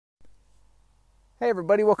Hey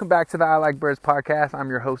everybody, welcome back to the I Like Birds podcast.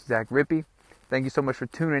 I'm your host, Zach Rippey. Thank you so much for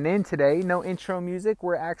tuning in today. No intro music.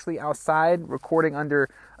 We're actually outside recording under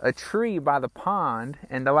a tree by the pond.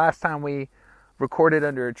 And the last time we recorded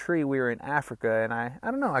under a tree, we were in Africa. And I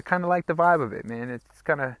don't know, I kind of like the vibe of it, man. It's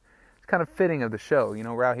kind of fitting of the show. You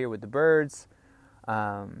know, we're out here with the birds.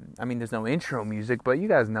 There's no intro music, but you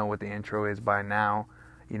guys know what the intro is by now.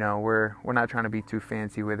 You know, we're not trying to be too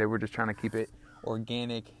fancy with it. We're just trying to keep it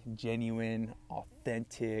organic, genuine,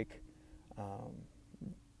 authentic. I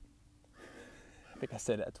think I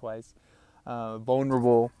said that twice.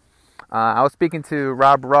 Vulnerable. I was speaking to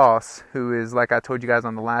Rob Ross, who is, like I told you guys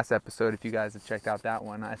on the last episode, if you guys have checked out that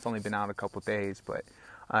one. It's only been out a couple days, but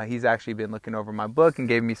he's actually been looking over my book and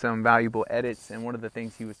gave me some valuable edits. And one of the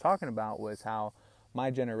things he was talking about was how my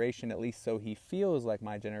generation, at least so he feels like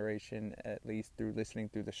my generation, at least through listening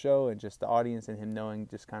through the show and just the audience and him knowing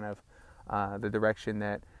just kind of the direction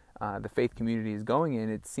that the faith community is going in,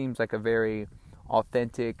 it seems like a very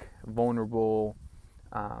authentic, vulnerable,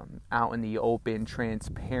 out in the open,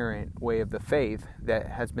 transparent way of the faith that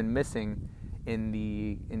has been missing in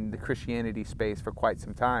the Christianity space for quite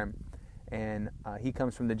some time. And he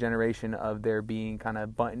comes from the generation of there being kind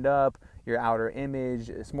of buttoned up, your outer image.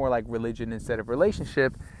 It's more like religion instead of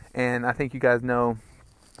relationship. And I think you guys know,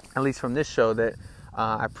 at least from this show, that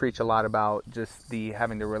I preach a lot about just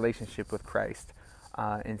having the relationship with Christ.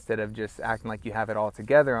 Instead of just acting like you have it all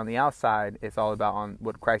together on the outside, it's all about on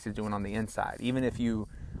what Christ is doing on the inside. Even if you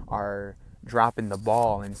are dropping the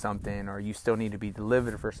ball in something, or you still need to be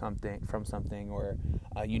delivered from something, or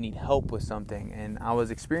you need help with something. And I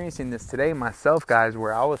was experiencing this today myself, guys,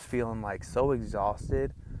 where I was feeling like so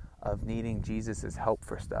exhausted of needing Jesus' help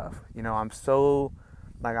for stuff. You know, I'm so,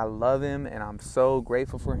 like, I love him and I'm so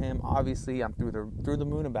grateful for him. Obviously, I'm through the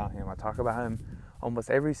moon about him. I talk about him almost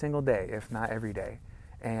every single day, if not every day.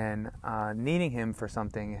 And needing him for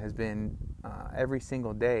something has been, every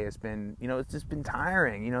single day has been, you know, it's just been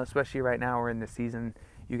tiring, you know, especially right now we're in the season.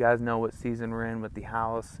 You guys know what season we're in with the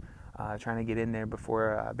house, trying to get in there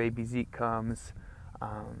before baby Zeke comes,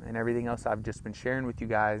 and everything else I've just been sharing with you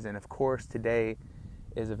guys. And of course, today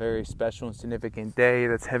is a very special and significant day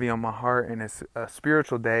that's heavy on my heart, and it's a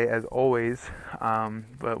spiritual day as always.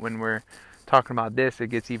 But when we're talking about this,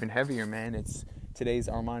 it gets even heavier, man. Today's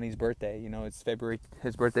Armani's birthday. You know,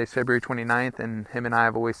 his birthday's February 29th, and him and I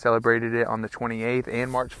have always celebrated it on the 28th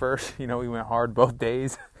and March 1st. You know, we went hard both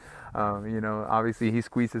days. You know, obviously he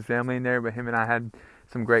squeezed his family in there, but him and I had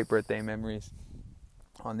some great birthday memories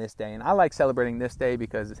on this day. And I like celebrating this day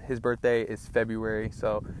because his birthday is February,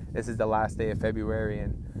 so this is the last day of February,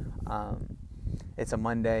 and it's a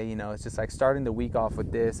Monday. You know, it's just like starting the week off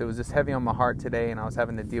with this. It was just heavy on my heart today, and I was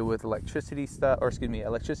having to deal with electricity stuff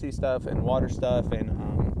and water stuff, and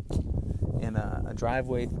a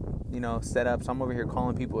driveway, you know, set up. So I'm over here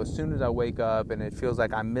calling people as soon as I wake up, and it feels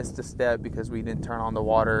like I missed a step because we didn't turn on the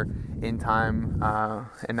water in time,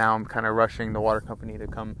 and now I'm kind of rushing the water company to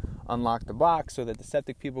come unlock the box so that the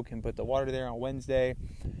septic people can put the water there on Wednesday.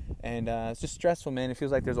 And it's just stressful, man. It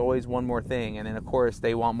feels like there's always one more thing. And then, of course,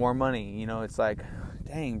 they want more money. You know, it's like,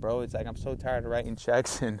 dang, bro. It's like I'm so tired of writing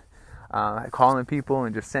checks and calling people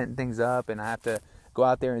and just setting things up. And I have to go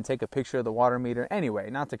out there and take a picture of the water meter. Anyway,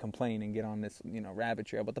 not to complain and get on this, you know, rabbit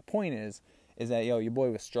trail. But the point is that, your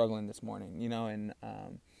boy was struggling this morning, you know. And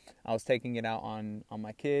I was taking it out on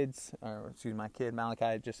my kids, my kid,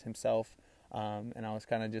 Malachi, just himself. And I was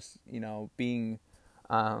kind of just, you know, being...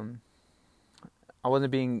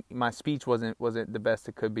 my speech wasn't the best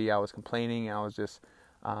it could be. I was complaining. I was just,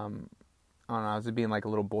 I don't know, I was just being like a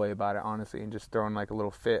little boy about it, honestly, and just throwing like a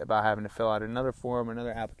little fit about having to fill out another form,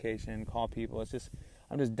 another application, call people.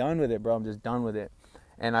 I'm just done with it, bro. I'm just done with it.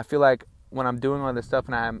 And I feel like when I'm doing all this stuff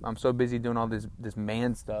and I'm so busy doing all this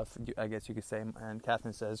man stuff, I guess you could say, and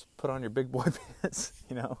Catherine says, put on your big boy pants,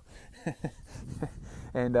 you know.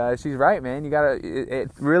 And she's right, man.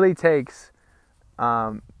 It really takes,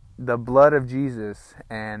 the blood of Jesus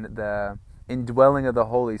and the indwelling of the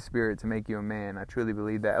Holy Spirit to make you a man. I truly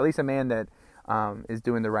believe that. At least a man that is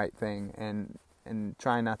doing the right thing and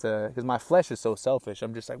trying not to, because my flesh is so selfish.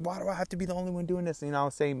 I'm just like, why do I have to be the only one doing this? You know, I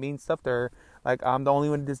was saying mean stuff to her, like I'm the only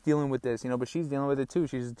one that's dealing with this, you know, but she's dealing with it too.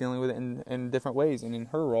 She's just dealing with it in different ways and in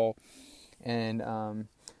her role. And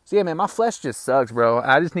so yeah, man, my flesh just sucks, bro.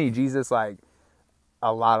 I just need Jesus like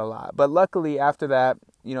a lot. But luckily after that,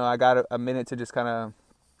 you know, I got a minute to just kind of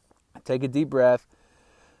take a deep breath,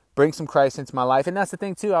 bring some Christ into my life. And that's the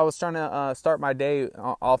thing too, I was trying to start my day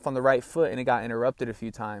off on the right foot, and it got interrupted a few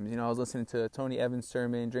times. You know, I was listening to Tony Evans'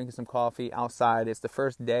 sermon, drinking some coffee outside. It's the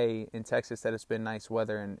first day in Texas that it's been nice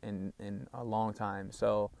weather in a long time.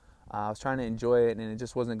 So I was trying to enjoy it, and it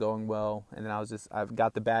just wasn't going well. And then I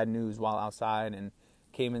got the bad news while outside, and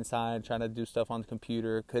came inside, trying to do stuff on the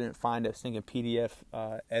computer. Couldn't find a single PDF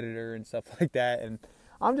editor and stuff like that. And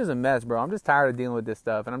I'm just a mess, bro. I'm just tired of dealing with this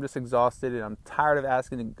stuff, and I'm just exhausted, and I'm tired of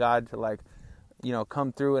asking God to, like, you know,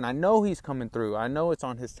 come through. And I know he's coming through. I know it's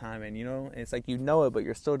on his timing, you know. And it's like, you know it, but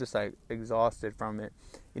you're still just, like, exhausted from it,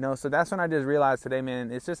 you know. So that's when I just realized today,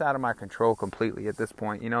 man, it's just out of my control completely at this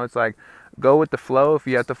point. You know, it's like, go with the flow. If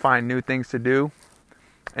you have to find new things to do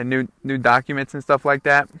and new documents and stuff like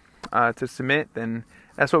that to submit, then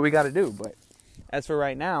that's what we got to do. But as for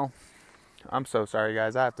right now, I'm so sorry,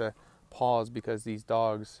 guys. I have to pause because these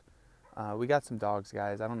dogs, we got some dogs,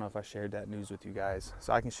 guys. I don't know if I shared that news with you guys,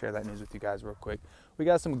 so I can share that news with you guys real quick. We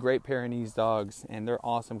got some great Pyrenees dogs, and they're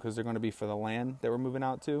awesome because they're going to be for the land that we're moving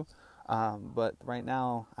out to. But right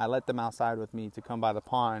now, I let them outside with me to come by the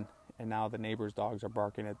pond, and now the neighbors' dogs are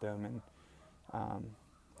barking at them, and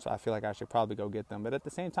so I feel like I should probably go get them. But at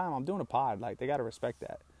the same time, I'm doing a pod. Like, they got to respect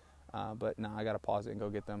that. But no, I got to pause it and go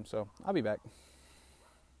get them. So I'll be back.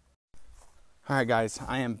 All right, guys,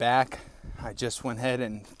 I am back. I just went ahead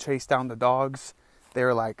and chased down the dogs. They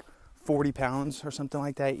were like 40 pounds or something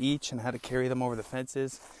like that each, and I had to carry them over the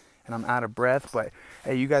fences, and I'm out of breath. But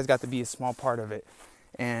hey, you guys got to be a small part of it,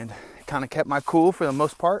 and kind of kept my cool for the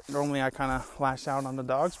most part. Normally I kind of lash out on the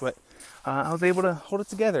dogs, but I was able to hold it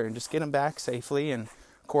together and just get them back safely, and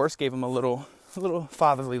of course gave them a little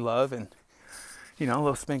fatherly love, and you know, a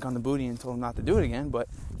little spank on the booty and told them not to do it again. But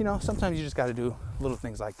you know, sometimes you just got to do little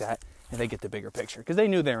things like that, and they get the bigger picture, because they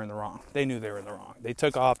knew they were in the wrong. They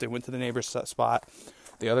took off. They went to the neighbor's spot.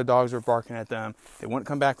 The other dogs were barking at them. They wouldn't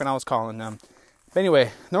come back when I was calling them. But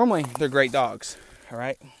anyway, normally they're great dogs. All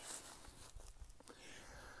right.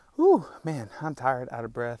 Whew, man, I'm tired, out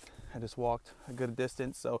of breath. I just walked a good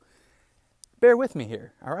distance, so bear with me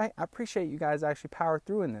here, all right? I appreciate you guys actually power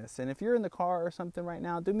through in this. And if you're in the car or something right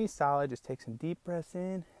now, do me a solid. Just take some deep breaths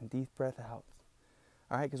in and deep breath out.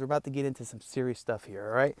 All right, because we're about to get into some serious stuff here,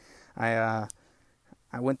 all right?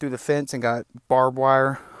 I went through the fence and got barbed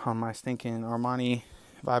wire on my stinking Armani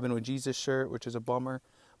Vibing with Jesus shirt, which is a bummer.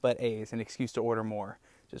 But, hey, it's an excuse to order more.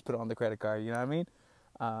 Just put it on the credit card, you know what I mean?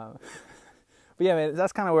 But, yeah, man,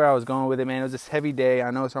 that's kind of where I was going with it, man. It was this heavy day.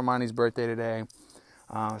 I know it's Armani's birthday today.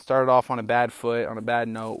 Started off on a bad foot, on a bad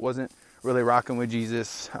note. Wasn't really rocking with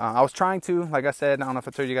Jesus. I was trying to, like I said, I don't know if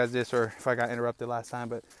I told you guys this or if I got interrupted last time,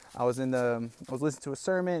 but I was listening to a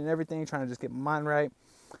sermon and everything, trying to just get my mind right.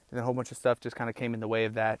 And a whole bunch of stuff just kind of came in the way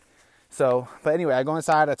of that. So, but anyway, I go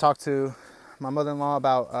inside. I talked to my mother-in-law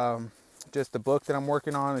about just the book that I'm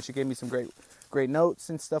working on, and she gave me some great notes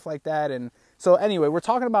and stuff like that. And so anyway, we're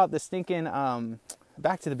talking about the stinking,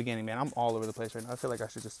 back to the beginning, man. I'm all over the place right now. I feel like I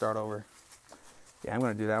should just start over. Yeah, I'm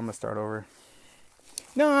going to do that. I'm going to start over.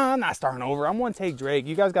 No, I'm not starting over. I'm one take Drake.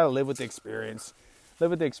 You guys got to live with the experience.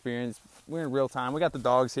 Live with the experience. We're in real time. We got the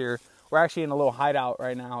dogs here. We're actually in a little hideout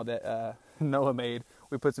right now that Noah made.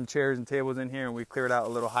 We put some chairs and tables in here, and we cleared out a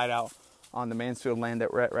little hideout on the Mansfield land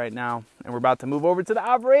that we're at right now. And we're about to move over to the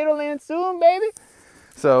Alvarado land soon, baby.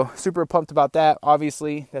 So super pumped about that.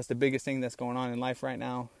 Obviously, that's the biggest thing that's going on in life right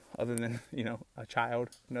now, other than, you know,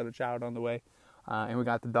 another child on the way. And we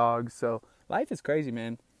got the dogs. So life is crazy,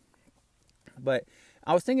 man. But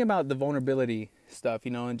I was thinking about the vulnerability stuff,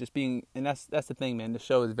 you know, and just being, and that's the thing, man. The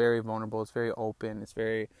show is very vulnerable. It's very open. It's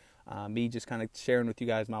very me just kind of sharing with you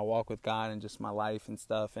guys my walk with God and just my life and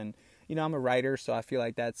stuff. And, you know, I'm a writer, so I feel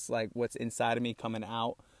like that's like what's inside of me coming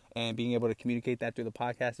out, and being able to communicate that through the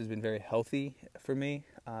podcast has been very healthy for me.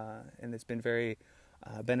 And it's been very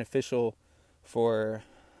beneficial for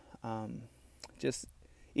just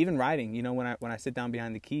even writing. You know, when I sit down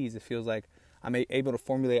behind the keys, it feels like I'm able to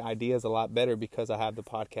formulate ideas a lot better because I have the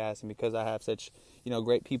podcast and because I have such, you know,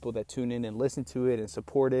 great people that tune in and listen to it and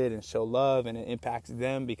support it and show love, and it impacts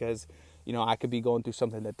them because, you know, I could be going through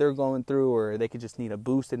something that they're going through, or they could just need a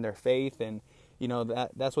boost in their faith. And, you know,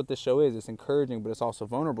 that's what this show is. It's encouraging, but it's also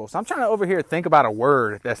vulnerable. So I'm trying to over here think about a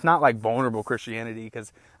word that's not like vulnerable Christianity,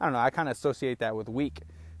 because, I don't know, I kind of associate that with weak.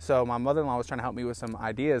 So my mother-in-law was trying to help me with some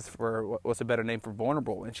ideas for what's a better name for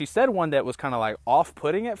vulnerable. And she said one that was kind of like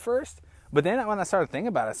off-putting at first. But then when I started thinking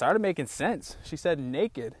about it, it started making sense. She said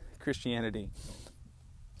naked Christianity.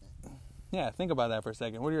 Yeah, think about that for a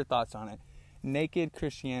second. What are your thoughts on it? Naked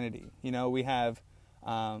Christianity. You know, we have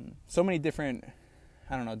so many different,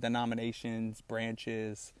 I don't know, denominations,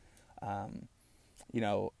 branches, you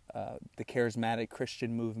know, the charismatic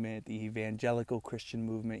Christian movement, the evangelical Christian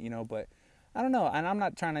movement, you know, but I don't know. And I'm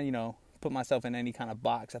not trying to, you know, put myself in any kind of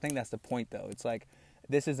box. I think that's the point, though. It's like,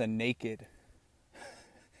 this is a naked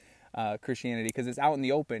Christianity, because it's out in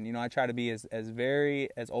the open. You know, I try to be as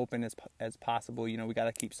open as possible. You know, we got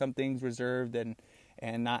to keep some things reserved and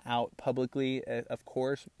not out publicly, of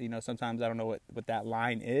course. You know, sometimes I don't know what that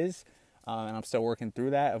line is, and I'm still working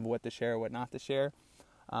through that of what to share, what not to share.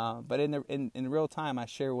 But in real time, I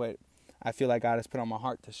share what I feel like God has put on my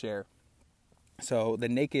heart to share. So the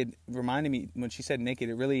naked reminded me, when she said naked,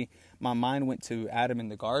 it really, my mind went to Adam in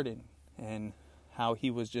the garden and how he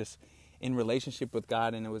was just in relationship with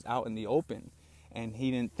God, and it was out in the open, and he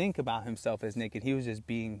didn't think about himself as naked. He was just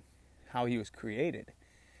being how he was created.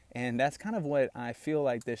 And that's kind of what I feel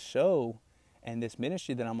like this show and this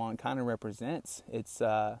ministry that I'm on kind of represents. It's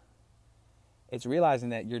realizing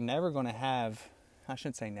that you're never going to have, I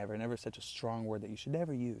shouldn't say never is such a strong word that you should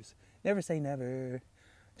never use. Never say never.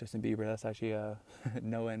 Justin Bieber, that's actually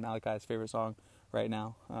Noah and Malachi's favorite song right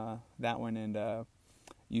now. That one, and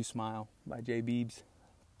You Smile by J Beebs.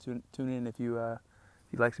 Tune in if you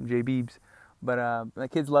like some J Beebs. But my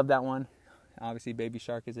kids love that one. Obviously, Baby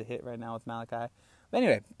Shark is a hit right now with Malachi. But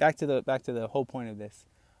anyway, back to the whole point of this.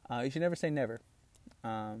 You should never say never.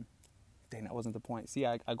 Dang, that wasn't the point. See,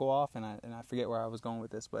 I go off and I forget where I was going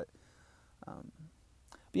with this, but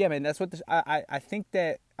yeah, man, that's what I think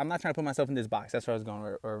that I'm not trying to put myself in this box. That's where I was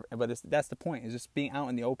going, but that's the point. Is just being out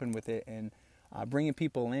in the open with it, and bringing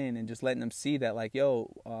people in and just letting them see that, like,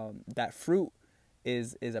 that fruit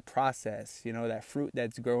is a process. You know, that fruit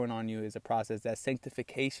that's growing on you is a process. That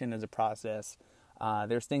sanctification is a process.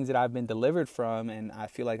 There's things that I've been delivered from, and I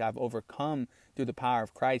feel like I've overcome through the power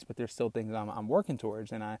of Christ, but there's still things I'm working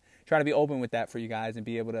towards, and I try to be open with that for you guys and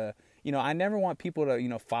be able to, I never want people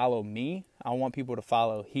to, follow me. I want people to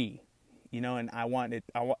follow He, and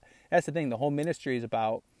that's the thing. The whole ministry is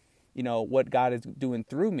about, what God is doing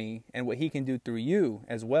through me and what He can do through you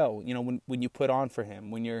as well. When you put on for Him,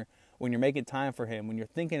 when you're making time for Him, when you're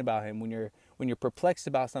thinking about Him, when you're perplexed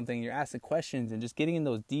about something, you're asking questions and just getting in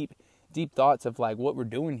those deep thoughts of like what we're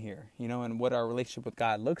doing here, and what our relationship with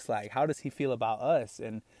God looks like. How does He feel about us?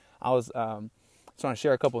 And I was just want to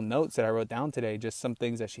share a couple notes that I wrote down today, just some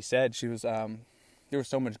things that she said. She was there was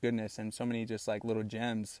so much goodness and so many just like little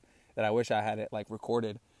gems that I wish I had it like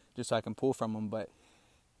recorded just so I can pull from them. But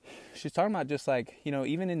she's talking about just like,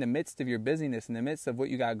 even in the midst of your busyness, in the midst of what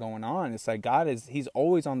you got going on, it's like He's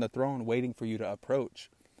always on the throne waiting for you to approach.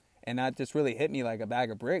 And that just really hit me like a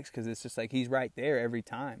bag of bricks, because it's just like He's right there every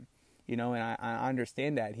time. And I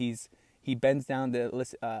understand that he bends down to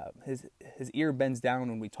listen. His ear bends down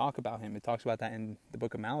when we talk about Him. It talks about that in the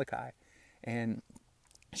book of Malachi, and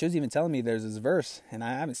she was even telling me there's this verse, and I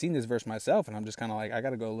haven't seen this verse myself, and I'm just kind of like, I got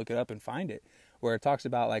to go look it up and find it, where it talks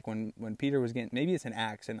about like when Peter was getting, maybe it's in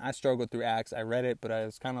Acts, and I struggled through Acts. I read it, but I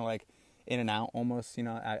was kind of like in and out almost.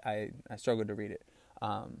 I struggled to read it.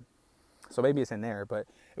 So maybe it's in there, but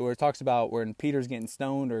where it talks about when Peter's getting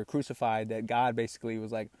stoned or crucified, that God basically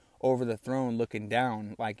was like over the throne looking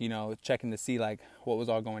down, like, checking to see like what was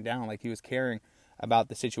all going down. Like He was caring about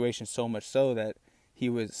the situation so much so that He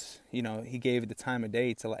was, He gave it the time of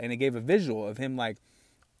day and it gave a visual of Him like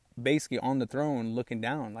basically on the throne looking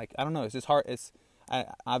down. Like, I don't know, it's just hard.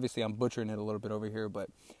 Obviously I'm butchering it a little bit over here, but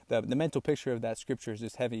the mental picture of that scripture is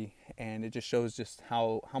just heavy, and it just shows just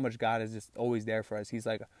how much God is just always there for us. He's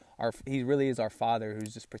like He really is our Father,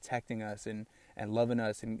 who's just protecting us and loving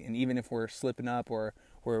us, and even if we're slipping up or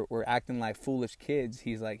we're acting like foolish kids,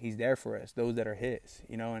 He's there for us, those that are His,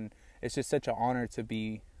 and it's just such an honor to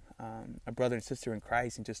be a brother and sister in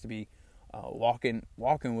Christ, and just to be walking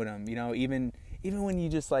with Him, even when you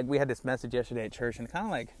just like, we had this message yesterday at church, and kind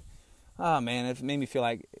of like, oh man, it made me feel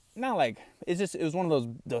like, not like, it was one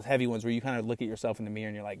of those heavy ones where you kind of look at yourself in the mirror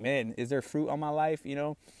and you're like, man, is there fruit on my life,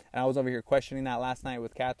 and I was over here questioning that last night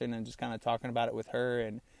with Catherine and just kind of talking about it with her,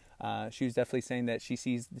 and she was definitely saying that she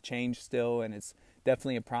sees the change still, and it's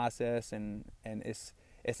definitely a process, and it's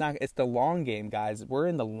the long game, guys. We're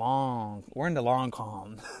in the long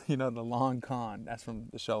con, the long con. That's from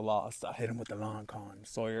the show Lost. I hit him with the long con.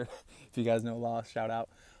 Sawyer, if you guys know Lost, shout out.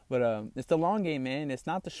 But it's the long game, man. It's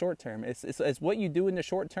not the short term. It's what you do in the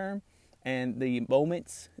short term and the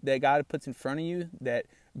moments that God puts in front of you that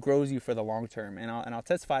grows you for the long term. And I'll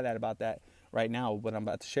testify about that right now, what I'm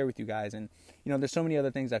about to share with you guys. And there's so many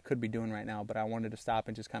other things I could be doing right now, but I wanted to stop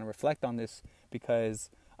and just kind of reflect on this because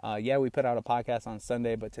we put out a podcast on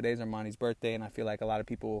Sunday, but today's Armani's birthday, and I feel like a lot of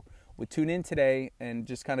people would tune in today and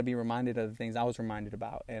just kind of be reminded of the things I was reminded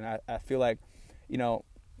about. And I feel like,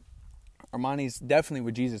 Armani's definitely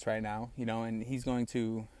with Jesus right now, and he's going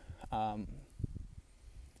to,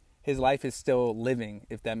 his life is still living,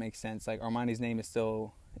 if that makes sense. Like Armani's name is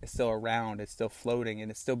still around, it's still floating, and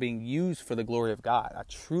it's still being used for the glory of God. I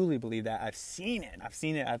truly believe that. I've seen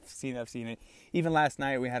it. Even last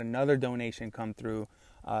night, we had another donation come through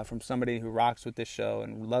from somebody who rocks with this show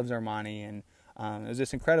and loves Armani, and it was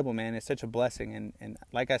just incredible, man. It's such a blessing, and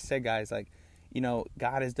like I said, guys, like,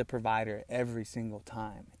 God is the provider every single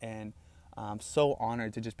time, and I'm so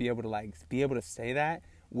honored to just be able to say that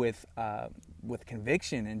with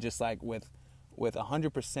conviction, and just like with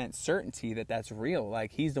 100% certainty that that's real.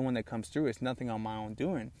 Like, he's the one that comes through. It's nothing on my own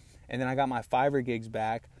doing. And then I got my Fiverr gigs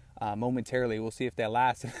back momentarily. We'll see if they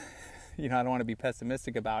last. I don't want to be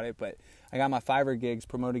pessimistic about it, but I got my Fiverr gigs,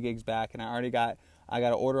 promoted gigs back, and I got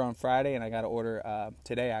an order on Friday, and I got an order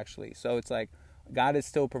today, actually. So it's like God is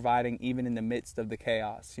still providing even in the midst of the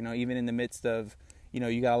chaos, even in the midst of,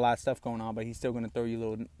 you got a lot of stuff going on, but he's still going to throw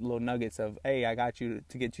you little nuggets of, hey, I got you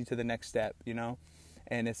to get you to the next step,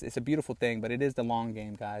 And it's a beautiful thing, but it is the long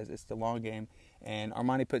game, guys. It's the long game. And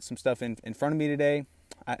Armani put some stuff in front of me today.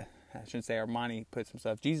 I shouldn't say Armani put some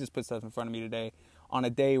stuff. Jesus put stuff in front of me today on a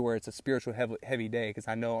day where it's a spiritual heavy day, because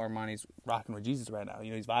I know Armani's rocking with Jesus right now.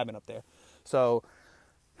 He's vibing up there. So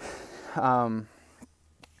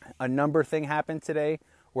a number thing happened today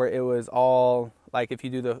where it was all, like, if you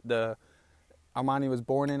do the Armani was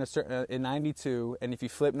born in 92, and if you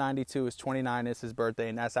flip 92, it's 29, it's his birthday,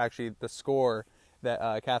 and that's actually the score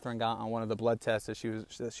that Catherine got on one of the blood tests that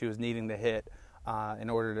she was needing to hit in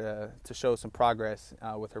order to show some progress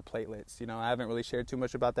with her platelets. I haven't really shared too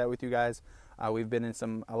much about that with you guys. We've been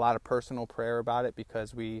in a lot of personal prayer about it,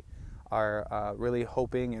 because we are really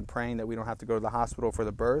hoping and praying that we don't have to go to the hospital for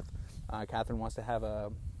the birth. Catherine wants to have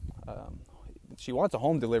she wants a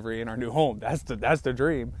home delivery in our new home. That's the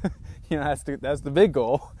dream. That's the big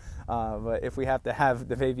goal. But if we have to have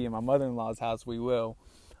the baby in my mother-in-law's house, we will.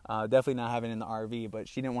 Definitely not having it in the RV, but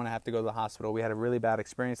she didn't want to have to go to the hospital. We had a really bad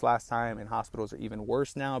experience last time, and hospitals are even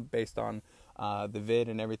worse now based on the vid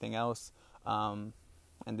and everything else. And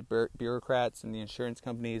the bureaucrats and the insurance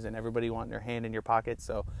companies and everybody wanting their hand in your pocket.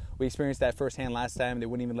 So we experienced that firsthand last time. They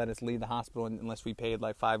wouldn't even let us leave the hospital unless we paid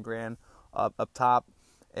like $5,000 up top.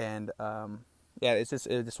 And it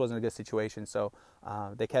just wasn't a good situation. So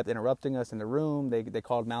they kept interrupting us in the room. They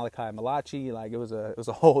called Malachi Malachi. Like, it was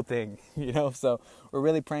a whole thing, So we're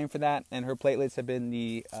really praying for that. And her platelets have been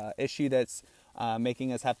the issue that's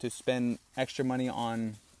making us have to spend extra money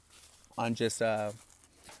on just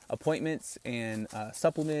appointments and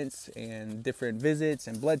supplements and different visits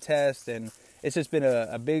and blood tests, and it's just been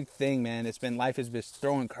a big thing, man. Life has been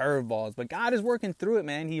throwing curveballs, but God is working through it,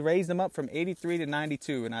 man. He raised them up from 83 to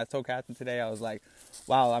 92, and I told Catherine today, I was like,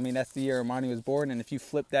 wow, I mean, that's the year Armani was born, and if you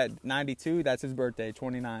flip that 92, that's his birthday,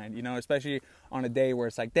 29, especially on a day where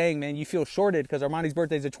it's like, dang, man, you feel shorted because Armani's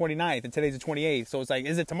birthday is the 29th and today's the 28th, so it's like,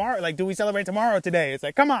 is it tomorrow? Like, do we celebrate tomorrow or today? It's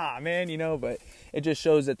like, come on, man, but it just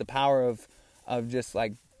shows that the power of just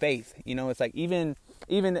like faith, it's like even,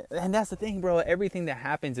 and that's the thing, bro, everything that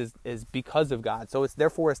happens is because of God. So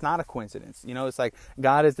therefore it's not a coincidence. It's like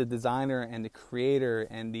God is the designer and the creator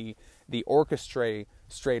and the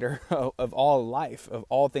orchestrator of all life, of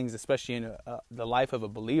all things, especially in the life of a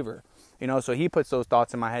believer. So he puts those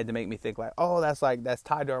thoughts in my head to make me think like, oh, that's tied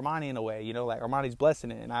to Armani in a way, like Armani's blessing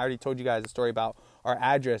it. And I already told you guys a story about our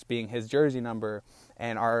address being his jersey number,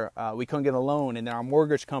 and we couldn't get a loan, and then our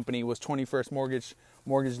mortgage company was 21st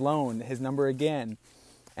mortgage loan, his number again.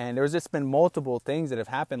 And there's just been multiple things that have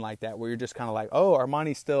happened like that, where you're just kind of like, oh,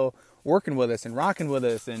 Armani's still working with us and rocking with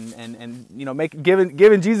us, and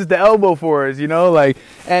giving Jesus the elbow for us, like,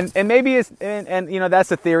 and maybe it's and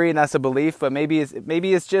that's a theory and that's a belief, but maybe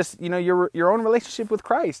it's just your own relationship with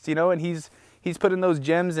Christ, and he's putting those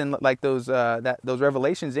gems and like those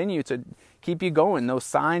revelations in you to keep you going, those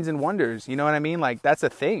signs and wonders, you know what I mean? Like, that's a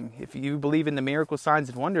thing. If you believe in the miracle signs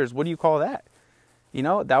and wonders, what do you call that?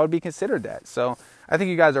 That would be considered that. So I think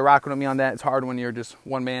you guys are rocking with me on that. It's hard when you're just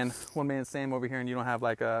one man Sam over here, and you don't have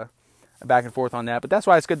like a back and forth on that. But that's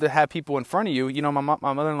why it's good to have people in front of you. My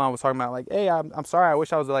mother-in-law was talking about like, hey, I'm sorry, I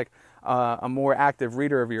wish I was like a more active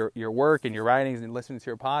reader of your work and your writings and listening to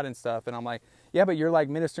your pod and stuff. And I'm like, yeah, but you're like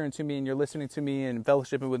ministering to me, and you're listening to me and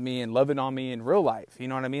fellowshipping with me and loving on me in real life. You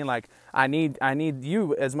know what I mean? Like, I need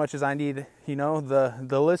you as much as I need,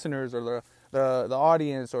 the listeners or the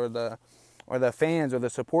audience or the fans or the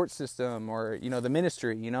support system or, the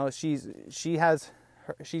ministry.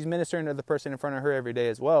 She's ministering to the person in front of her every day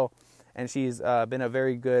as well. And she's been a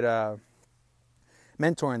very good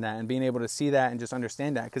mentor in that, and being able to see that and just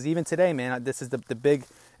understand that. Because even today, man, this is this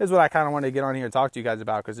is what I kind of wanted to get on here and talk to you guys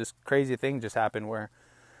about, because this crazy thing just happened where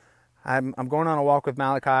I'm going on a walk with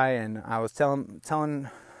Malachi, and I was telling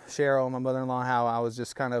Cheryl, my mother-in-law, how I was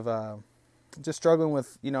just kind of just struggling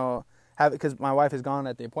with, because my wife is gone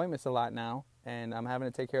at the appointments a lot now, and I'm having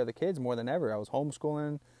to take care of the kids more than ever. I was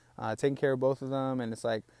homeschooling, taking care of both of them, and it's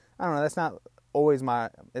like, I don't know, that's not always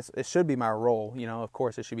it should be my role, you know. Of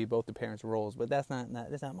course, it should be both the parents' roles, but that's not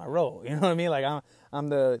my role. You know what I mean? Like I'm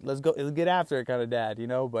the let's get after it kind of dad, you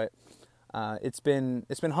know. But it's been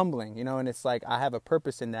humbling, you know, and it's like I have a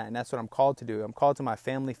purpose in that, and that's what I'm called to do. I'm called to my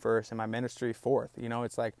family first and my ministry fourth. You know,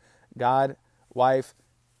 it's like God, wife,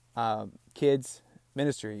 kids,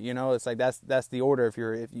 ministry. You know, it's like that's the order.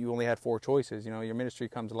 If you only had 4 choices, you know, your ministry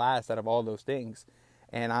comes last out of all those things.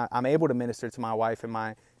 And I'm able to minister to my wife and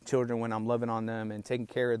my children when I'm loving on them and taking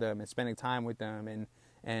care of them and spending time with them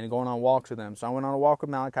and going on walks with them. So I went on a walk with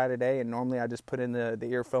Malachi today, and normally I just put in the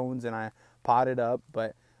earphones and I potted up,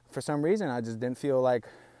 but for some reason I just didn't feel like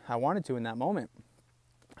I wanted to in that moment.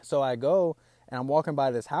 So I go and I'm walking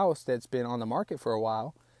by this house that's been on the market for a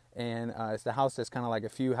while, and it's the house that's kind of like a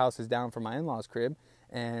few houses down from my in-laws' crib,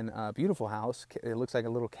 and a beautiful house. It looks like a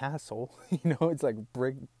little castle, you know. It's like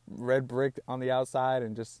red brick on the outside,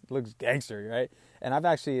 and just looks gangster, right? And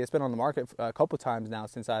it's been on the market a couple times now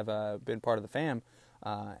since I've been part of the fam,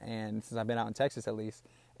 and since I've been out in Texas at least.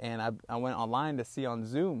 And I went online to see on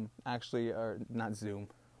Zoom, actually, or not Zoom,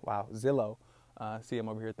 wow, Zillow. See, I'm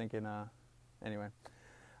over here thinking, anyway.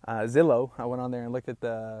 Zillow, I went on there and looked at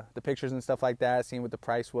the pictures and stuff like that, seeing what the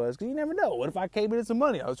price was, because you never know. What if I came into some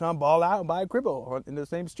money? I was trying to ball out and buy a cribbo in the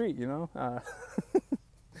same street, you know?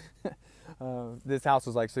 This house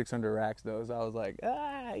was like 600 racks, though, so I was like,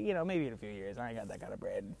 you know, maybe in a few years. I ain't got that kind of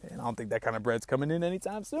bread, and I don't think that kind of bread's coming in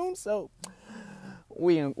anytime soon, so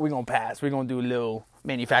we gonna pass. We're gonna do a little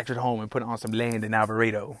manufactured home and put it on some land in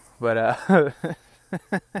Alvarado. But I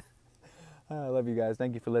love you guys.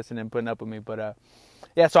 Thank you for listening and putting up with me. But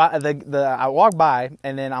yeah, so I walked by,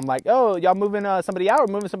 and then I'm like, oh, y'all moving somebody out or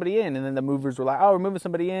moving somebody in? And then the movers were like, oh, we're moving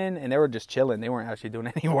somebody in, and they were just chilling. They weren't actually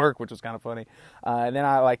doing any work, which was kind of funny. And then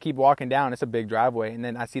I like keep walking down. It's a big driveway, and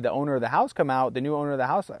then I see the owner of the house come out. The new owner of the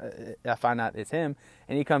house, I find out it's him,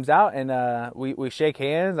 and he comes out, and we shake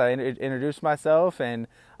hands. I introduce myself, and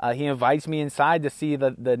he invites me inside to see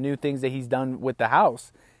the new things that he's done with the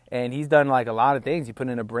house. And he's done like a lot of things. He put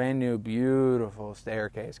in a brand new, beautiful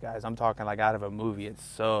staircase, guys. I'm talking like out of a movie. It's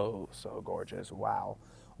so, so gorgeous. Wow.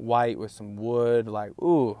 White with some wood, like,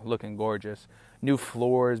 ooh, looking gorgeous. New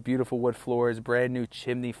floors, beautiful wood floors, brand new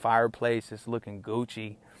chimney fireplace. It's looking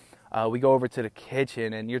Gucci. We go over to the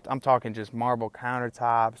kitchen, and I'm talking just marble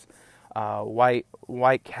countertops,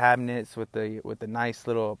 white cabinets with the nice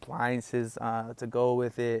little appliances to go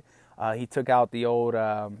with it. He took out the old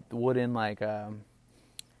wooden like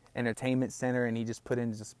entertainment center, and he just put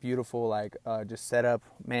in this beautiful like just setup.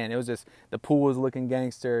 Man, it was just, the pool was looking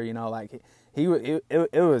gangster, you know, like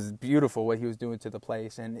it was beautiful what he was doing to the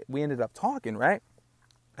place. And we ended up talking, right?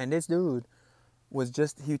 And this dude was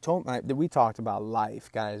just, he told me, we talked about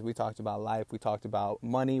life, guys. We talked about life. We talked about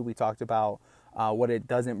money. We talked about what it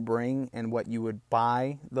doesn't bring and what you would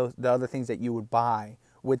buy, the other things that you would buy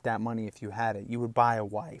with that money if you had it. You would buy a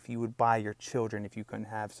wife. You would buy your children if you couldn't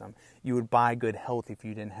have some. You would buy good health if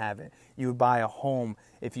you didn't have it. You would buy a home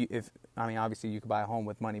if I mean, obviously you could buy a home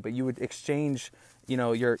with money, but you would exchange, you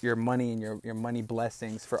know, your money and your money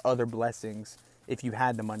blessings for other blessings if you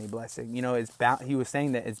had the money blessing. You know, he was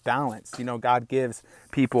saying that it's balanced. You know, God gives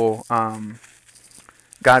people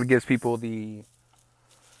the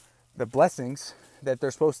blessings that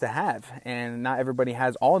they're supposed to have, and not everybody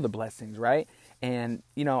has all the blessings, right? And,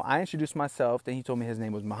 you know, I introduced myself, then he told me his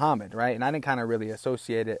name was Muhammad, right? And I didn't kind of really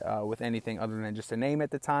associate it with anything other than just a name at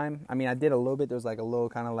the time. I mean, I did a little bit. There was like a little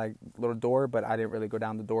kind of like little door, but I didn't really go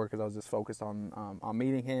down the door because I was just focused on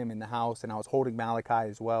meeting him in the house. And I was holding Malachi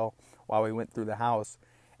as well while we went through the house.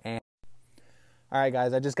 And all right,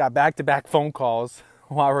 guys, I just got back-to-back phone calls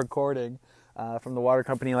while recording from the water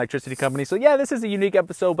company, electricity company. So yeah, this is a unique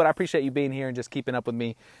episode, but I appreciate you being here and just keeping up with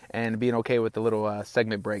me and being okay with the little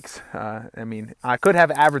segment breaks. I mean, I could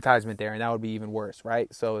have advertisement there, and that would be even worse,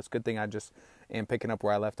 right? So it's a good thing I just am picking up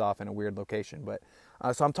where I left off in a weird location. But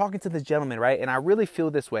so I'm talking to this gentleman, right? And I really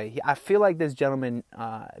feel this way. I feel like this gentleman,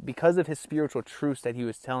 because of his spiritual truths that he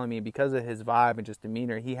was telling me, because of his vibe and just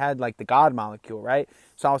demeanor, he had like the God molecule, right?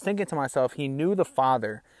 So I was thinking to myself, he knew the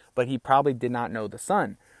Father, but he probably did not know the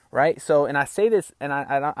Son. Right? So, and I say this, and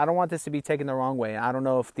I don't want this to be taken the wrong way. I don't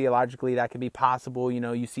know if theologically that could be possible. You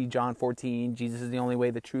know, you see John 14, Jesus is the only way,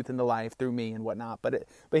 the truth, and the life through me and whatnot. But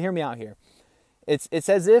hear me out here. It's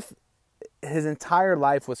as if his entire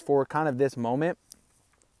life was for kind of this moment.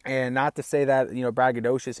 And not to say that, you know,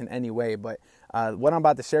 braggadocious in any way, but What I'm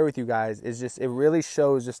about to share with you guys is just, it really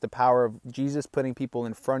shows just the power of Jesus putting people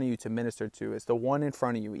in front of you to minister to. It's the one in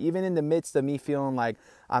front of you. Even in the midst of me feeling like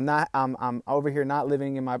I'm over here not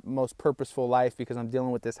living in my most purposeful life because I'm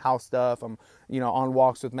dealing with this house stuff. I'm, on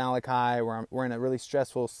walks with Malachi where we're in a really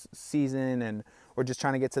stressful season and we're just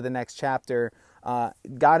trying to get to the next chapter.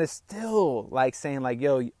 God is still like saying like,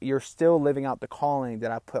 yo, you're still living out the calling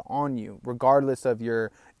that I put on you, regardless of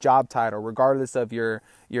your job title, regardless of your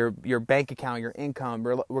bank account, your income,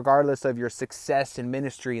 regardless of your success in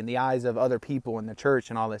ministry in the eyes of other people in the church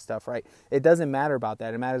and all this stuff, right? It doesn't matter about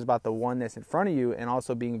that. It matters about the one that's in front of you and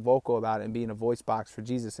also being vocal about it and being a voice box for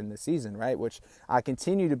Jesus in this season, right? Which I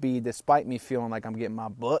continue to be despite me feeling like I'm getting my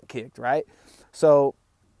butt kicked, right? So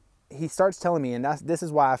he starts telling me, and this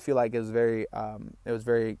is why I feel like it was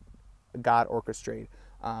very God orchestrated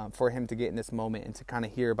for him to get in this moment and to kind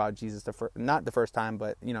of hear about Jesus, not the first time,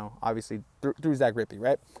 but, obviously through Zach Rippey,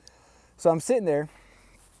 right? So I'm sitting there.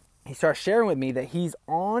 He starts sharing with me that he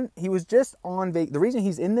was just on the reason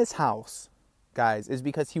he's in this house, guys, is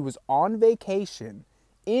because he was on vacation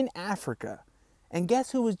in Africa. And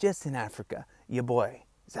guess who was just in Africa? Your boy,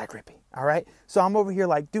 Zach Rippey. All right. So I'm over here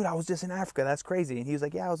like, dude, I was just in Africa. That's crazy. And he was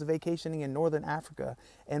like, yeah, I was vacationing in Northern Africa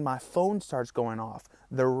and my phone starts going off.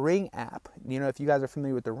 The Ring app, if you guys are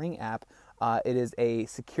familiar with the Ring app, it is a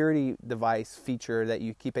security device feature that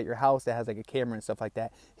you keep at your house that has like a camera and stuff like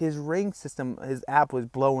that. His Ring system, his app was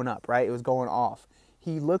blowing up, right? It was going off.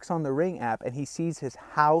 He looks on the Ring app and he sees his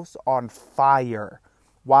house on fire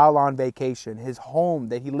while on vacation. His home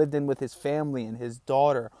that he lived in with his family and his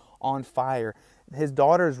daughter on fire. His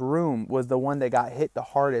daughter's room was the one that got hit the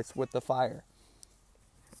hardest with the fire.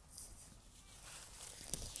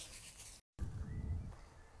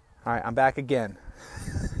 All right, I'm back again.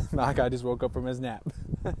 Malachi just woke up from his nap.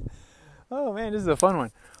 Oh, man, this is a fun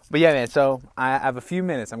one. But yeah, man, so I have a few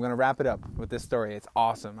minutes. I'm going to wrap it up with this story. It's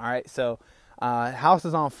awesome. All right, so house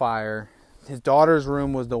is on fire. His daughter's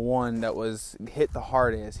room was the one that was hit the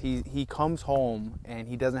hardest. He comes home, and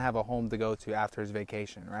he doesn't have a home to go to after his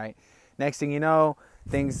vacation, right? Next thing you know,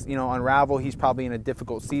 things, unravel. He's probably in a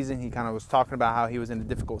difficult season. He kind of was talking about how he was in a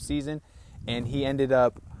difficult season, and he ended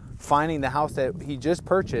up finding the house that he just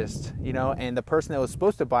purchased, and the person that was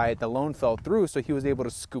supposed to buy it, the loan fell through, so he was able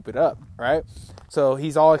to scoop it up, right? So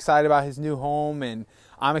he's all excited about his new home, and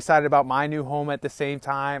I'm excited about my new home at the same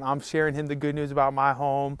time. I'm sharing him the good news about my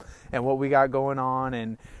home and what we got going on,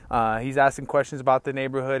 and he's asking questions about the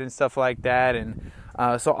neighborhood and stuff like that, and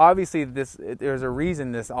so obviously there's a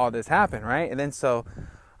reason all this happened, right? And then so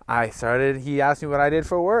he asked me what I did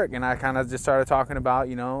for work, and I kind of just started talking about,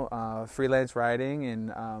 freelance writing, and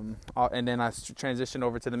then I transitioned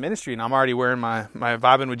over to the ministry, and I'm already wearing my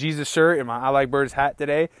Vibing with Jesus shirt and my I Like Birds hat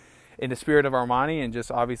today in the spirit of Armani, and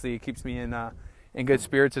just obviously it keeps me in good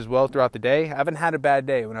spirits as well throughout the day. I haven't had a bad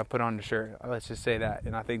day when I put on the shirt, let's just say that,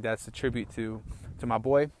 and I think that's a tribute to my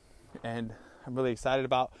boy, and I'm really excited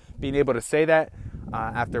about being able to say that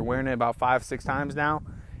after wearing it about 5-6 times now.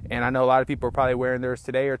 And I know a lot of people are probably wearing theirs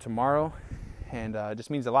today or tomorrow, and it just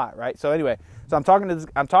means a lot, right? So anyway, so I'm talking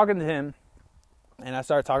to him, and I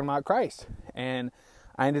started talking about Christ, and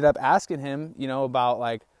I ended up asking him, about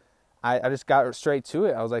like, I just got straight to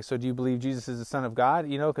it. I was like, so do you believe Jesus is the Son of God?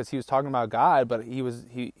 Because he was talking about God, but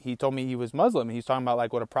he told me he was Muslim, and he was talking about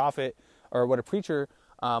like what a prophet or what a preacher,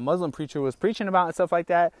 Muslim preacher was preaching about and stuff like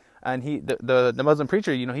that. And the Muslim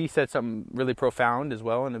preacher, he said something really profound as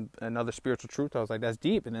well, and another spiritual truth. I was like, that's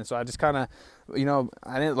deep. And then so I just kind of,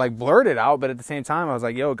 I didn't like blurt it out, but at the same time, I was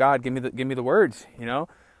like, yo, God, give me the words.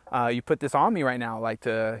 You put this on me right now, like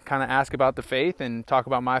to kind of ask about the faith and talk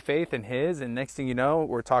about my faith and his. And next thing you know,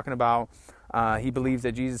 we're talking about he believes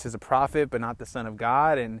that Jesus is a prophet, but not the Son of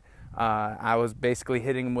God. And I was basically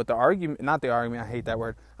hitting him with the argument, not the argument, I hate that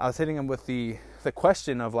word. I was hitting him with the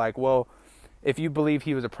question of like, well, if you believe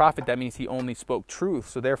he was a prophet, that means he only spoke truth.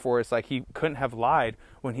 So therefore, it's like he couldn't have lied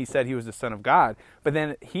when he said he was the Son of God. But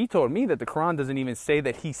then he told me that the Quran doesn't even say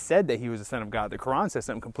that he said that he was the Son of God. The Quran says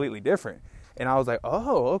something completely different. And I was like,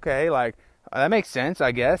 oh, okay, like that makes sense,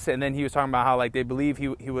 I guess. And then he was talking about how like they believe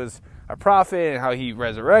he was a prophet and how he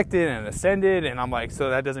resurrected and ascended. And I'm like,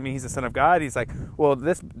 so that doesn't mean he's the Son of God? He's like, well,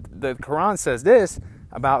 the Quran says this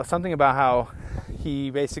about something about how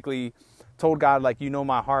he basically told God, like,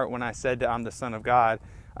 my heart when I said that I'm the Son of God,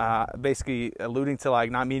 basically alluding to like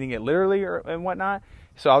not meaning it literally and whatnot.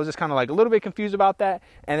 So I was just kind of like a little bit confused about that.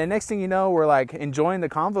 And the next thing you know, we're like enjoying the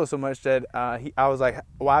convo so much that I was like,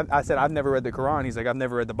 well, I said, I've never read the Quran. He's like, I've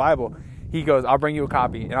never read the Bible. He goes, I'll bring you a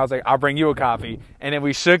copy. And I was like, I'll bring you a copy. And then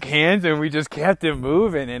we shook hands and we just kept it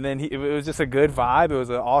moving. And then it was just a good vibe. It was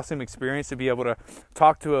an awesome experience to be able to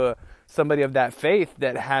talk to somebody of that faith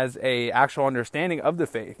that has a actual understanding of the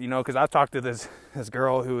faith, because I've talked to this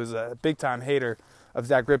girl who is a big time hater of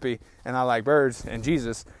Zach Rippey and I Like Birds and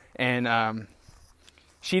Jesus, and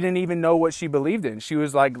she didn't even know what she believed in. She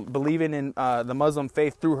was like believing in the Muslim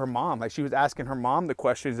faith through her mom. Like she was asking her mom the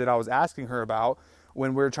questions that I was asking her about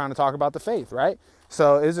when we were trying to talk about the faith, right?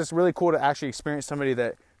 So it was just really cool to actually experience somebody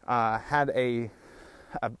that had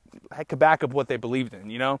could back up what they believed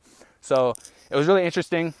in, So it was really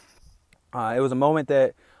interesting. It was a moment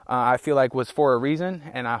that I feel like was for a reason,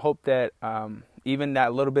 and I hope that even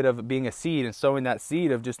that little bit of being a seed and sowing that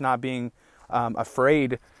seed of just not being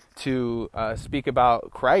afraid to speak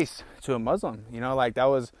about Christ to a Muslim, like that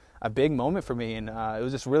was a big moment for me, and it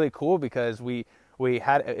was just really cool because we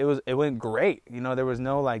had it went great. There was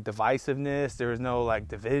no like divisiveness, there was no like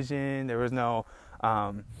division, there was no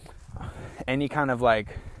any kind of like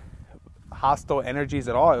hostile energies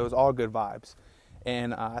at all. It was all good vibes.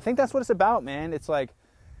 And I think that's what it's about, man. It's like,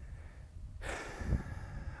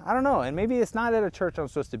 I don't know. And maybe it's not at a church I'm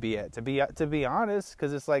supposed to be at, to be honest,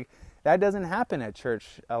 because it's like, that doesn't happen at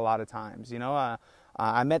church a lot of times.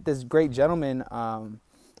 I met this great gentleman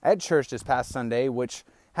at church this past Sunday, which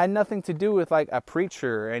had nothing to do with like a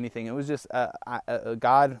preacher or anything. It was just a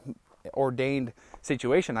God ordained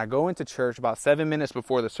situation. I go into church about 7 minutes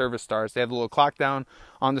before the service starts. They have a little clock down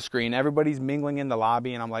on the screen. Everybody's mingling in the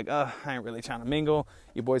lobby, and I'm like, I ain't really trying to mingle.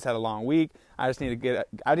 You boys had a long week. I just need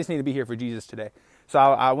to be here for Jesus today. So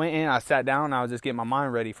I went in, I sat down, and I was just getting my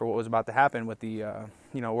mind ready for what was about to happen with the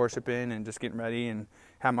worshiping and just getting ready, and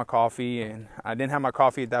had my coffee. And I didn't have my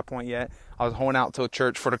coffee at that point yet. I was holding out till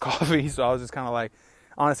church for the coffee, so I was just kind of like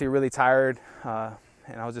honestly really tired,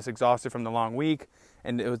 and I was just exhausted from the long week.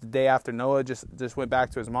 And it was the day after Noah just went back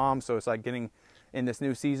to his mom. So it's like getting in this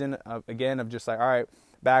new season of just like, all right,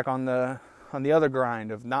 back on the other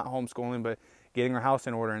grind of not homeschooling, but getting our house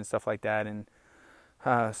in order and stuff like that. And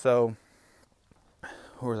so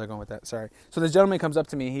where was I going with that? Sorry. So this gentleman comes up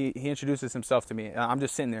to me. He introduces himself to me. I'm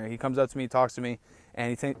just sitting there. He comes up to me, talks to me, and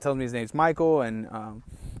he tells me his name's Michael. And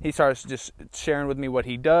he starts just sharing with me what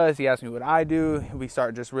he does. He asks me what I do. We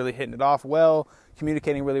start just really hitting it off well,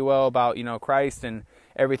 communicating really well about, Christ and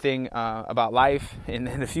everything about life. And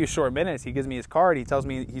in a few short minutes, he gives me his card. He tells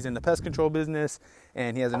me he's in the pest control business,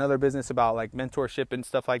 and he has another business about like mentorship and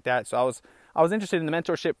stuff like that. So I was interested in the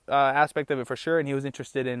mentorship aspect of it for sure, and he was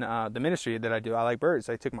interested in the ministry that I do. I Like Birds.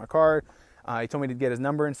 So I took my card. He told me to get his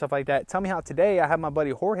number and stuff like that. Tell me how today I had my buddy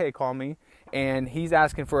Jorge call me, and he's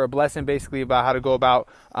asking for a blessing basically about how to go about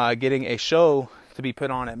getting a show to be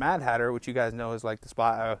put on at Mad Hatter, which you guys know is like the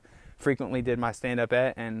spot I frequently did my stand-up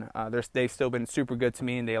at, and they've still been super good to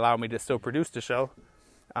me, and they allow me to still produce the show.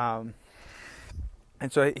 And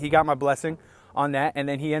so he got my blessing on that, and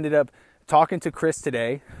then he ended up talking to Chris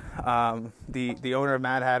today, the owner of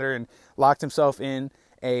Mad Hatter, and locked himself in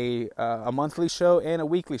a monthly show and a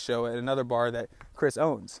weekly show at another bar that Chris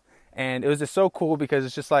owns. And it was just so cool because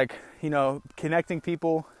it's just like, connecting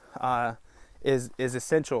people is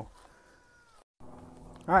essential.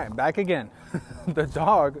 All right, back again. The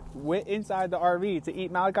dog went inside the RV to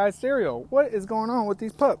eat Malachi's cereal. What is going on with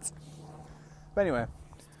these pups? But anyway,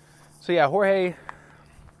 so yeah, Jorge,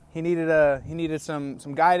 he needed some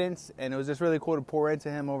guidance, and it was just really cool to pour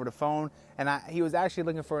into him over the phone. And he was actually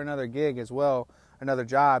looking for another gig as well, another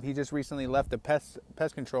job. He just recently left a pest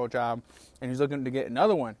control job, and he's looking to get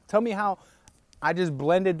another one. Tell me how I just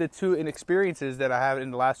blended the two experiences that I have in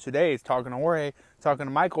the last 2 days, talking to Jorge, talking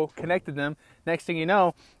to Michael, connected them. Next thing you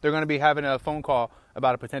know, they're going to be having a phone call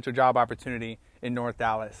about a potential job opportunity in North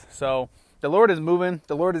Dallas. So the Lord is moving.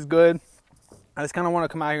 The Lord is good. I just kind of want to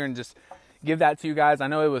come out here and just give that to you guys. I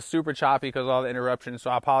know it was super choppy because of all the interruptions, so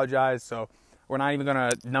I apologize. So we're not even going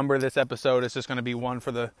to number this episode. It's just going to be one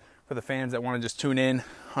for the fans that want to just tune in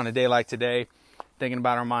on a day like today, thinking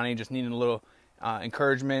about Armani, just needing a little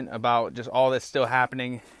encouragement about just all that's still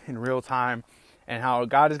happening in real time, and how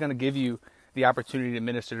God is going to give you the opportunity to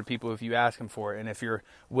minister to people if you ask him for it, and if you're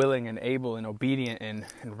willing and able and obedient and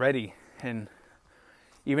ready. And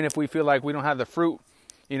even if we feel like we don't have the fruit,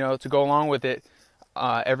 to go along with it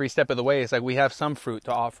every step of the way, it's like we have some fruit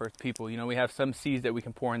to offer people. We have some seeds that we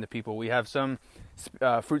can pour into people. We have some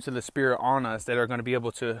fruits of the Spirit on us that are going to be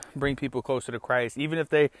able to bring people closer to Christ, even if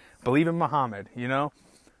they believe in Muhammad,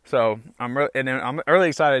 So I'm really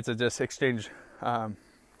excited to just exchange,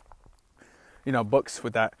 books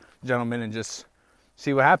with that gentleman and just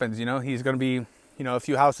see what happens. He's going to be, a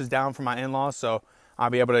few houses down from my in-laws, so I'll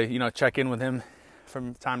be able to, check in with him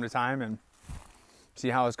from time to time and see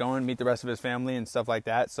how it's going, meet the rest of his family and stuff like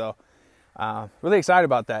that. So really excited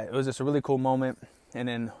about that. It was just a really cool moment. And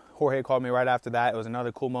then Jorge called me right after that. It was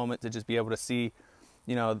another cool moment to just be able to see,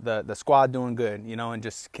 the squad doing good, and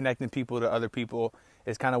just connecting people to other people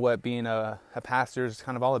is kind of what being a pastor is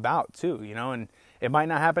kind of all about too, and it might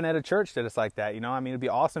not happen at a church that it's like that, I mean, it'd be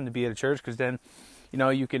awesome to be at a church because then,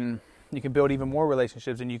 you can build even more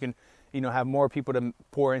relationships and you can, have more people to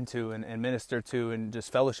pour into and minister to and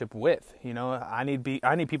just fellowship with, I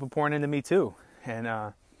need people pouring into me too. And,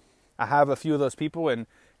 I have a few of those people and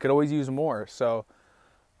could always use more. So,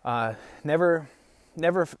 never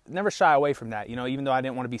shy away from that. Even though I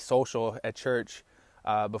didn't want to be social at church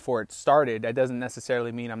before it started, that doesn't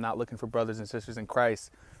necessarily mean I'm not looking for brothers and sisters in Christ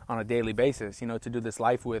on a daily basis, to do this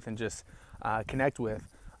life with and just connect with.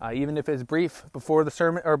 Even if it's brief before the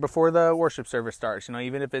sermon or before the worship service starts,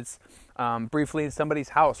 even if it's briefly in somebody's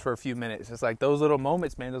house for a few minutes. It's like those little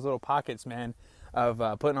moments, man, those little pockets, man, of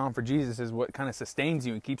putting on for Jesus is what kind of sustains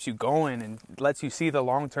you and keeps you going and lets you see the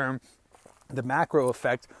long-term, the macro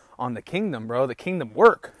effect on the kingdom, bro, the kingdom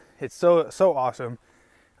work. It's so awesome.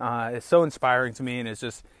 It's so inspiring to me, and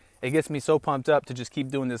it gets me so pumped up to just keep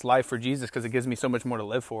doing this life for Jesus because it gives me so much more to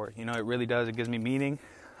live for. It really does. It gives me meaning.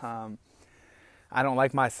 I don't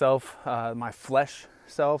like myself, my flesh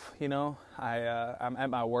self, I'm at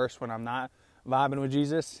my worst when I'm not vibing with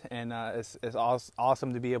Jesus, and it's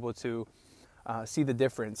awesome to be able to see the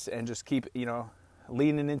difference and just keep,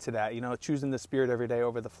 leaning into that, choosing the spirit every day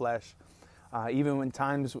over the flesh. Even when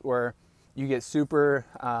times where you get super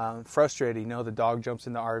frustrated, the dog jumps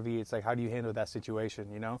in the RV, it's like, how do you handle that situation,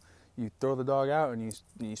 You throw the dog out and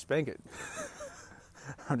you spank it.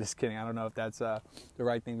 I'm just kidding. I don't know if that's the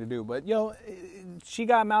right thing to do. But, she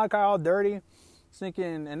got Malachi all dirty,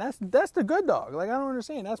 thinking, and that's the good dog. Like, I don't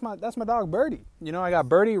understand. That's my dog, Birdie. I got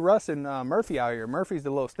Birdie, Russ, and Murphy out here. Murphy's the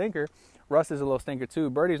little stinker. Russ is a little stinker, too.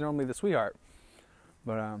 Birdie's normally the sweetheart.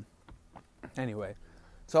 But, anyway.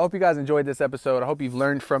 So I hope you guys enjoyed this episode. I hope you've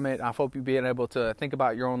learned from it. I hope you've been able to think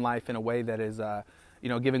about your own life in a way that is,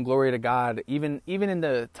 giving glory to God, even in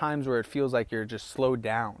the times where it feels like you're just slowed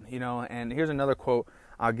down, And here's another quote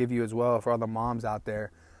I'll give you as well for all the moms out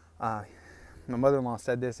there. My mother-in-law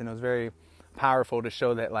said this, and it was very powerful to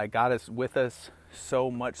show that, like, God is with us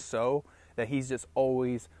so much so that he's just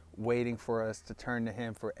always waiting for us to turn to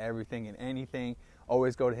him for everything and anything.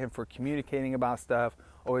 Always go to him for communicating about stuff.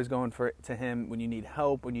 Always going to him when you need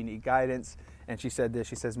help, when you need guidance. And she said this.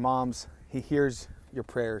 She says, moms, he hears your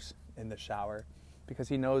prayers in the shower because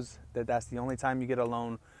he knows that that's the only time you get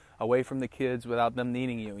alone away from the kids without them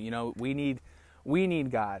needing you. We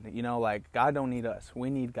need God. Like, God don't need us. We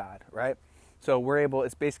need God, right? So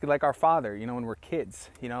it's basically like our father, when we're kids,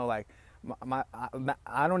 like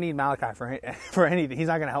I don't need Malachi for anything. He's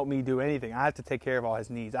not going to help me do anything. I have to take care of all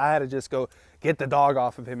his needs. I had to just go get the dog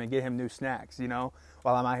off of him and get him new snacks,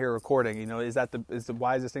 while I'm out here recording. Is the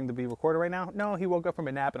wisest thing to be recording right now? No, he woke up from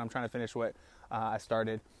a nap and I'm trying to finish what I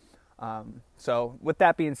started. So with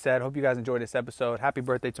that being said, hope you guys enjoyed this episode. Happy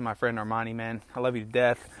birthday to my friend Armani, man. I love you to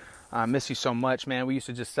death. I miss you so much, man. We used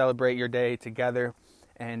to just celebrate your day together,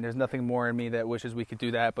 and there's nothing more in me that wishes we could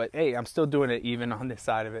do that. But hey, I'm still doing it even on this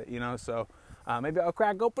side of it, So maybe I'll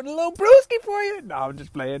crack open a little brewski for you. No, I'm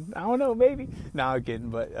just playing. I don't know, maybe. No, I'm kidding.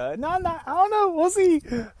 But I don't know. We'll see.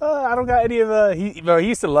 I don't got any of he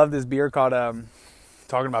used to love this beer called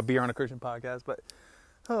talking about beer on a Christian podcast. But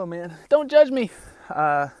oh man, don't judge me.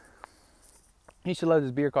 He should love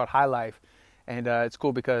this beer called High Life, and it's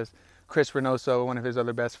cool because Chris Reynoso, one of his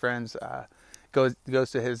other best friends, goes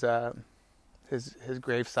to his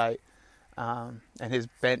grave site, and his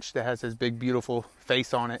bench that has his big beautiful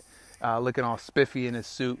face on it, looking all spiffy in his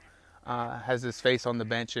suit, has his face on the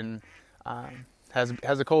bench and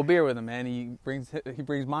has a cold beer with him, man. He brings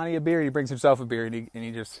Monty a beer, he brings himself a beer, and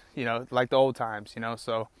he just like the old times,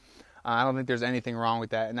 So I don't think there's anything wrong with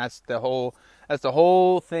that, and that's the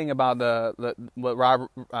whole thing about what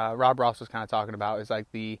Rob Ross was kind of talking about is like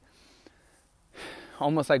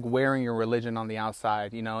almost like wearing your religion on the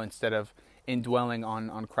outside, instead of indwelling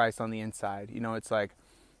on Christ on the inside. It's like,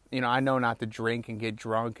 I know not to drink and get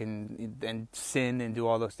drunk and sin and do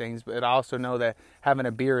all those things, but I also know that having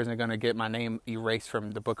a beer isn't going to get my name erased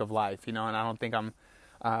from the book of life, and I don't think I'm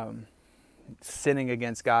sinning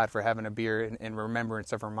against God for having a beer in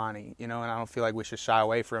remembrance of Armani, and I don't feel like we should shy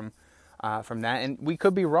away from that. And we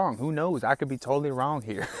could be wrong. Who knows? I could be totally wrong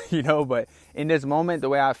here, but in this moment, the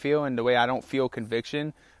way I feel and the way I don't feel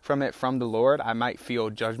conviction from the Lord, I might feel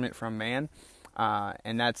judgment from man.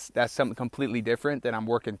 And that's something completely different that I'm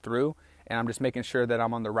working through. And I'm just making sure that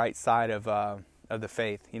I'm on the right side of the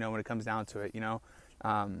faith, when it comes down to it,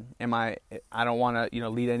 I don't want to,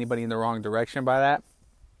 lead anybody in the wrong direction by that,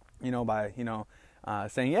 by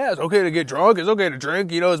saying, yeah, it's okay to get drunk, it's okay to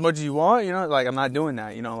drink, as much as you want, like I'm not doing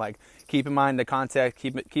that, like keep in mind the context,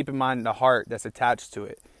 keep in mind the heart that's attached to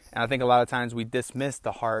it. And I think a lot of times we dismiss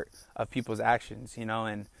the heart of people's actions,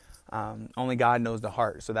 and only God knows the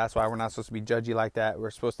heart. So that's why we're not supposed to be judgy like that.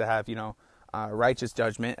 We're supposed to have, righteous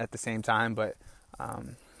judgment at the same time. But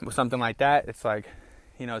with something like that, it's like,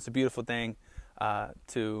 it's a beautiful thing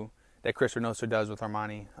that Chris Reynoso does with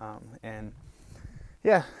Armani. And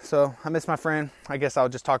yeah, so I miss my friend. I guess I'll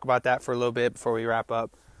just talk about that for a little bit before we wrap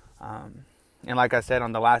up. And like I said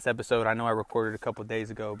on the last episode, I know I recorded a couple days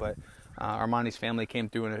ago, but Armani's family came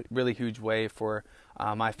through in a really huge way for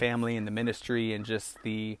my family and the ministry, and just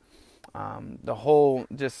the whole,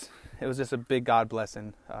 it was just a big God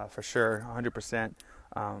blessing for sure, 100%.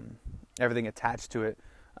 Everything attached to it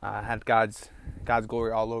had God's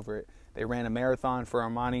glory all over it. They ran a marathon for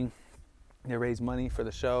Armani. They raised money for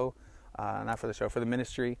the show, for the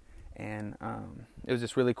ministry, and it was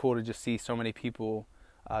just really cool to just see so many people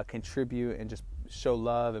contribute and just show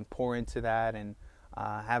love and pour into that. And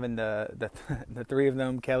having the three of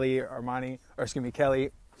them, Kelly,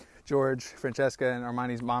 George, Francesca, and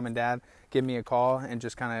Armani's mom and dad, give me a call, and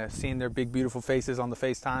just kind of seeing their big beautiful faces on the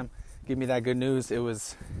FaceTime, give me that good news. It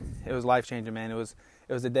was life changing, man. It was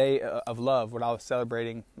a day of love when I was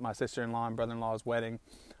celebrating my sister-in-law and brother-in-law's wedding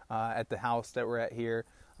at the house that we're at here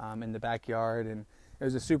in the backyard, and it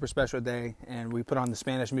was a super special day. And we put on the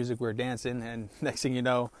Spanish music, we were dancing, and next thing you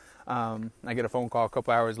know, I get a phone call a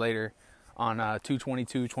couple hours later on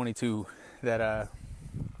 2/22/22 that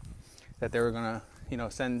they were gonna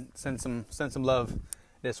send some love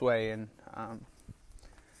this way. And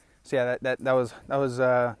so yeah, that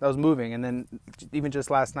was moving. And then even just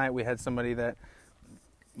last night, we had somebody that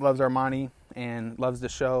loves Armani and loves the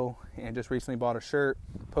show, and just recently bought a shirt,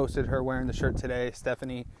 posted her wearing the shirt today.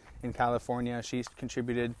 Stephanie in California, she's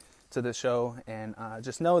contributed to the show. And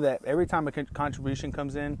just know that every time a contribution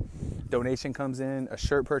comes in, donation comes in, a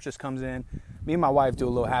shirt purchase comes in, me and my wife do a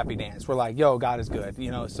little happy dance. We're like, yo, God is good,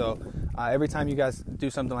 so every time you guys do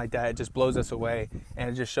something like that, it just blows us away, and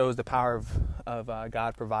it just shows the power of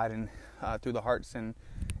God providing through the hearts and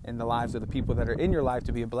the lives of the people that are in your life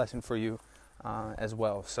to be a blessing for you as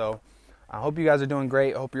well. So I hope you guys are doing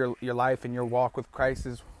great. I hope your life and your walk with Christ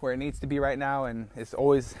is where it needs to be right now, and it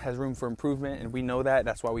always has room for improvement, and we know that.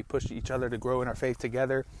 That's why we push each other to grow in our faith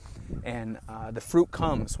together. And the fruit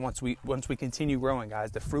comes once we continue growing,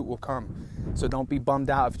 guys. The fruit will come. So don't be bummed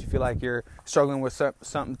out if you feel like you're struggling with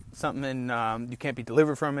something and you can't be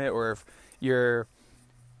delivered from it, or if you're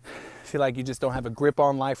feel like you just don't have a grip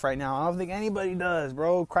on life right now. I don't think anybody does,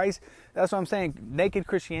 bro. Christ, that's what I'm saying. Naked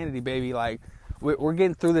Christianity, baby. Like, we're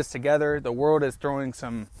getting through this together. The world is throwing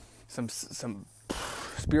some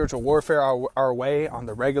spiritual warfare our way on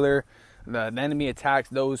the regular. The enemy attacks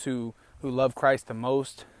those who love Christ the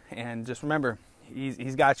most. And just remember,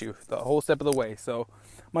 he's got you the whole step of the way. So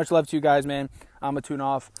much love to you guys, man. I'm gonna tune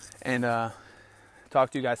off and talk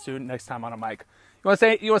to you guys soon. Next time on a mic. You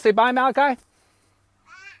wanna say bye, Malachi? Yeah.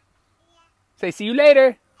 Say see you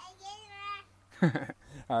later.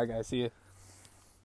 All right, guys. See you.